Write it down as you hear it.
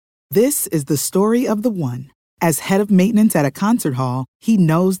This is the story of the one. As head of maintenance at a concert hall, he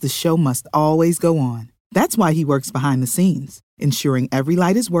knows the show must always go on. That's why he works behind the scenes, ensuring every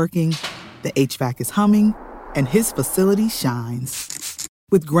light is working, the HVAC is humming, and his facility shines.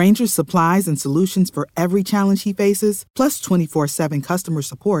 With Grainger's supplies and solutions for every challenge he faces, plus 24/7 customer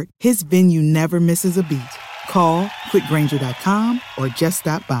support, his venue never misses a beat. Call quickgrainger.com or just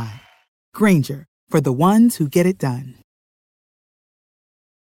stop by. Grainger, for the ones who get it done.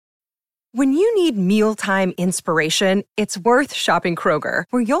 When you need mealtime inspiration, it's worth shopping Kroger,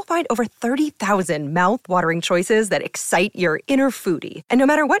 where you'll find over 30,000 mouth-watering choices that excite your inner foodie. And no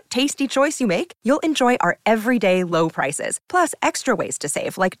matter what tasty choice you make, you'll enjoy our everyday low prices, plus extra ways to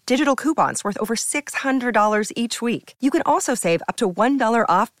save, like digital coupons worth over $600 each week. You can also save up to $1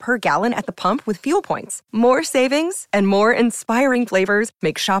 off per gallon at the pump with fuel points. More savings and more inspiring flavors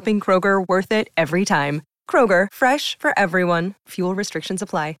make shopping Kroger worth it every time. Kroger, fresh for everyone. Fuel restrictions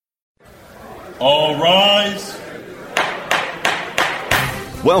apply. All rise.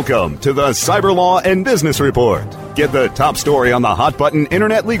 Welcome to the Cyber Law and Business Report. Get the top story on the hot button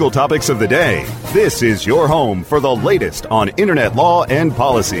internet legal topics of the day. This is your home for the latest on internet law and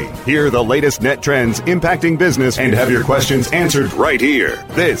policy. Hear the latest net trends impacting business and have your questions answered right here.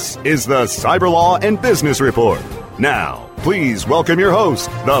 This is the Cyber Law and Business Report. Now, please welcome your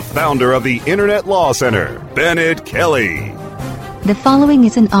host, the founder of the Internet Law Center, Bennett Kelly. The following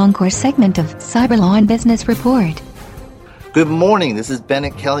is an encore segment of Cyber Law and Business Report. Good morning. This is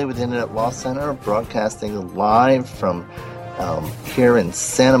Bennett Kelly with Internet Law Center, broadcasting live from here in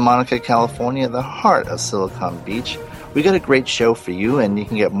Santa Monica, California, the heart of Silicon Beach. We got a great show for you, and you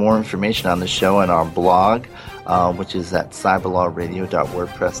can get more information on the show on our blog, which is at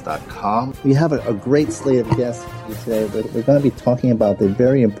cyberlawradio.wordpress.com. We have a great slate of guests for you today. We're going to be talking about the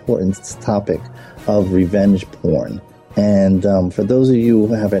very important topic of revenge porn. And for those of you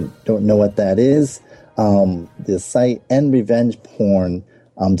who don't know what that is, the site End Revenge Porn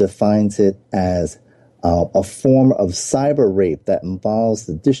defines it as a form of cyber rape that involves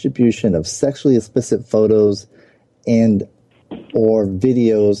the distribution of sexually explicit photos and or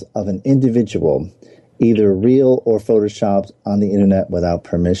videos of an individual, either real or photoshopped, on the internet without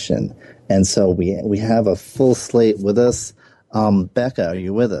permission. And so we have a full slate with us. Becca, are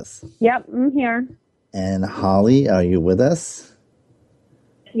you with us? Yep, I'm here. And Holly, are you with us?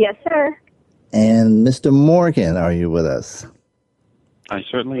 Yes, sir. And Mr. Morgan, are you with us? I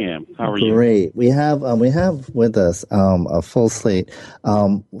certainly am. How are you? Great. We have with us a full slate.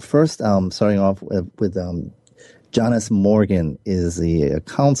 First, starting off with Jonas Morgan is the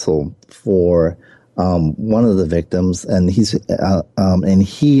counsel for one of the victims, and he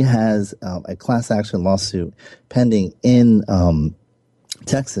has a class action lawsuit pending in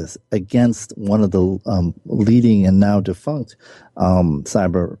Texas against one of the leading and now defunct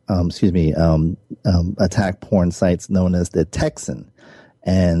attack porn sites known as the Texan.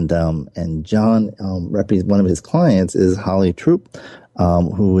 And John, one of his clients is Holly Troop,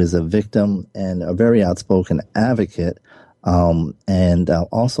 who is a victim and a very outspoken advocate. And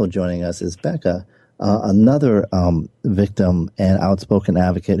also joining us is Becca, another victim and outspoken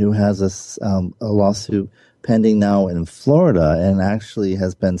advocate who has a lawsuit pending now in Florida, and actually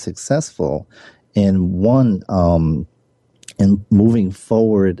has been successful in in moving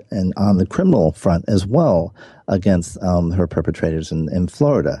forward and on the criminal front as well against her perpetrators in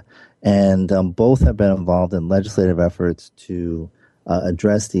Florida. And both have been involved in legislative efforts to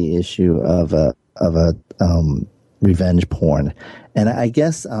address the issue of revenge porn. And I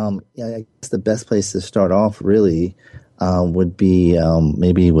guess the best place to start off really would be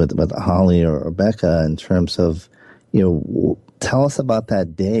maybe with Holly or Becca in terms of, tell us about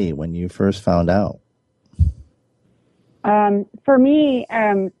that day when you first found out. For me,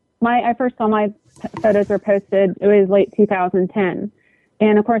 I first saw my photos were posted. It was late 2010.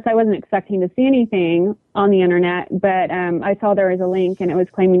 And of course, I wasn't expecting to see anything on the internet, but I saw there was a link and it was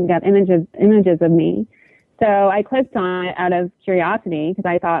claiming to have images of me. So I clicked on it out of curiosity because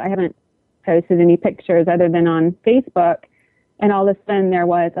I thought I haven't posted any pictures other than on Facebook. And all of a sudden there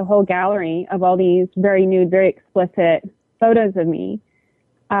was a whole gallery of all these very nude, very explicit photos of me.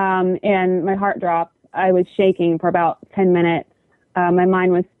 And my heart dropped. I was shaking for about 10 minutes. My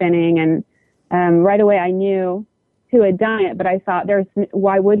mind was spinning, and right away I knew who had done it, but I thought,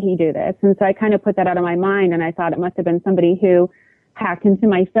 why would he do this? And so I kind of put that out of my mind, and I thought it must have been somebody who hacked into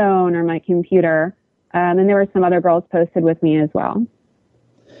my phone or my computer. And there were some other girls posted with me as well.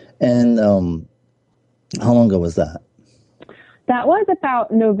 And how long ago was that? That was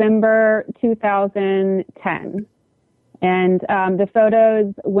about November 2010. And the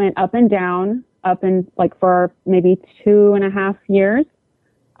photos went up and down, for maybe 2.5 years.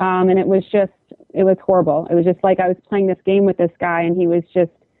 And it was horrible. It was just like I was playing this game with this guy, and he was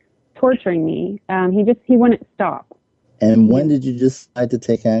just torturing me. He wouldn't stop. And when did you decide to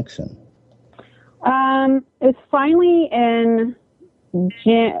take action? It's finally I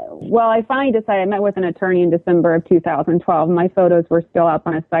finally decided. I met with an attorney in December of 2012. My photos were still up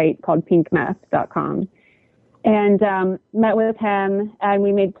on a site called pinkmeth.com. And met with him, and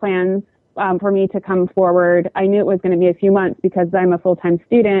we made plans for me to come forward. I knew it was going to be a few months because I'm a full-time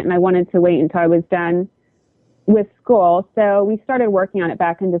student, and I wanted to wait until I was done with school. So we started working on it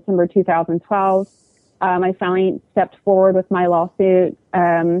back in December 2012. I finally stepped forward with my lawsuit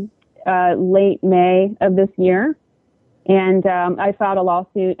late May of this year. And I filed a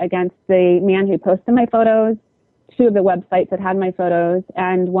lawsuit against the man who posted my photos, 2 of the websites that had my photos,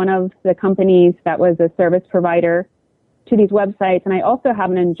 and one of the companies that was a service provider to these websites. And I also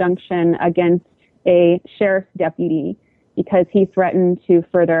have an injunction against a sheriff's deputy because he threatened to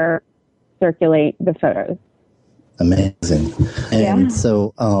further circulate the photos. Amazing. And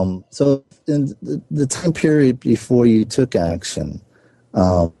so in the time period before you took action,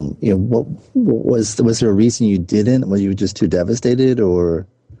 what was there a reason you didn't? Were you just too devastated, or?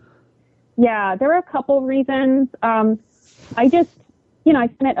 Yeah, there were a couple reasons. I couldn't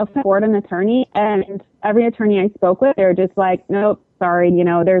afford an attorney, and every attorney I spoke with, they were just like, nope, sorry,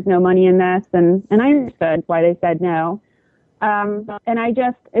 there's no money in this. And I understood why they said no. And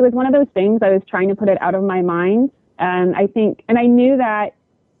it was one of those things, I was trying to put it out of my mind. And I knew that,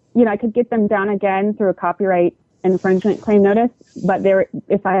 I could get them down again through a copyright infringement claim notice, but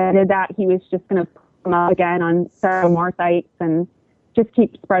if I did that, he was just going to put them up again on several more sites and just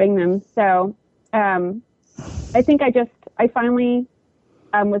keep spreading them. So I think I finally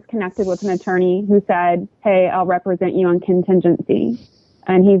was connected with an attorney who said, hey, I'll represent you on contingency.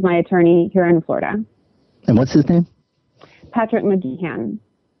 And he's my attorney here in Florida. And what's his name? Patrick McGeehan.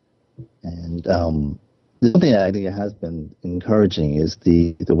 And something that I think has been encouraging is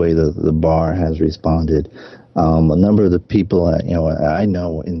the way the bar has responded. A number of the people I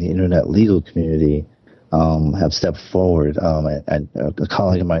know in the internet legal community have stepped forward. A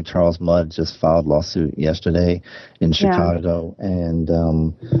colleague of mine, Charles Mudd, just filed a lawsuit yesterday in Chicago, and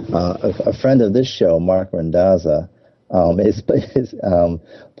a friend of this show, Mark Randazza, is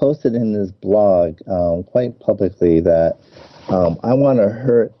posted in his blog quite publicly that I want to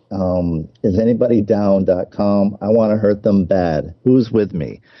hurt isanybodydown.com. I want to hurt them bad. Who's with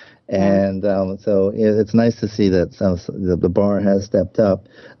me? And so it's nice to see that the bar has stepped up.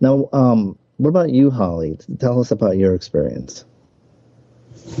 Now, what about you, Holly? Tell us about your experience.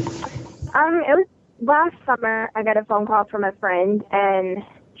 It was last summer. I got a phone call from a friend, and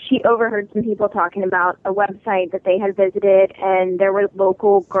she overheard some people talking about a website that they had visited, and there were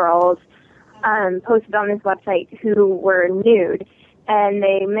local girls posted on this website who were nude, and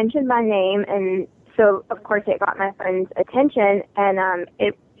they mentioned my name, and so of course it got my friend's attention, and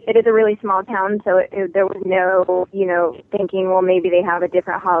it is a really small town, so there was no, thinking, well, maybe they have a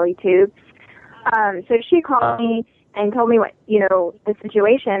different Holly too. So she called me and told me what, the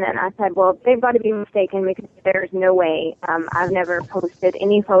situation, and I said, well, they've got to be mistaken because there's no way. I've never posted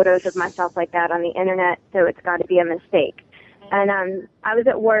any photos of myself like that on the internet, so it's got to be a mistake. And I was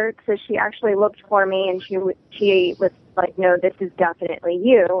at work, so she actually looked for me, and she was like, no, this is definitely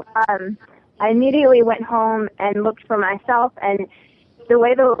you. I immediately went home and looked for myself, and the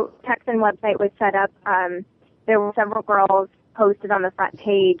way the Texan website was set up, there were several girls posted on the front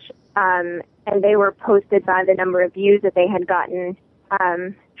page, and they were posted by the number of views that they had gotten,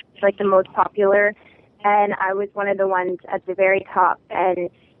 like the most popular, and I was one of the ones at the very top. And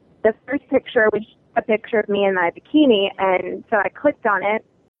the first picture was a picture of me in my bikini, and so I clicked on it.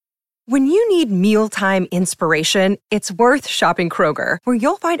 When you need mealtime inspiration, it's worth shopping Kroger, where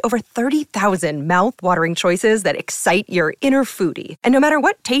you'll find over 30,000 mouth-watering choices that excite your inner foodie. And no matter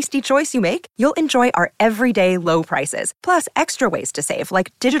what tasty choice you make, you'll enjoy our everyday low prices, plus extra ways to save,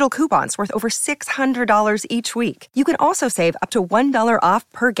 like digital coupons worth over $600 each week. You can also save up to $1 off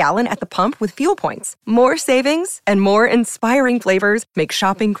per gallon at the pump with fuel points. More savings and more inspiring flavors make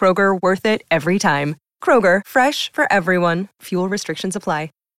shopping Kroger worth it every time. Kroger, fresh for everyone. Fuel restrictions apply.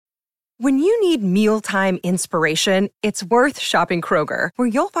 When you need mealtime inspiration, it's worth shopping Kroger, where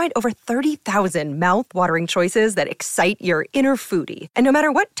you'll find over 30,000 mouth-watering choices that excite your inner foodie. And no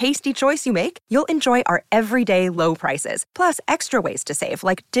matter what tasty choice you make, you'll enjoy our everyday low prices, plus extra ways to save,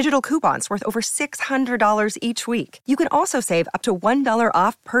 like digital coupons worth over $600 each week. You can also save up to $1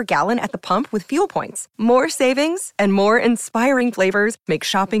 off per gallon at the pump with fuel points. More savings and more inspiring flavors make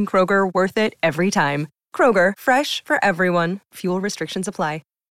shopping Kroger worth it every time. Kroger, fresh for everyone. Fuel restrictions apply.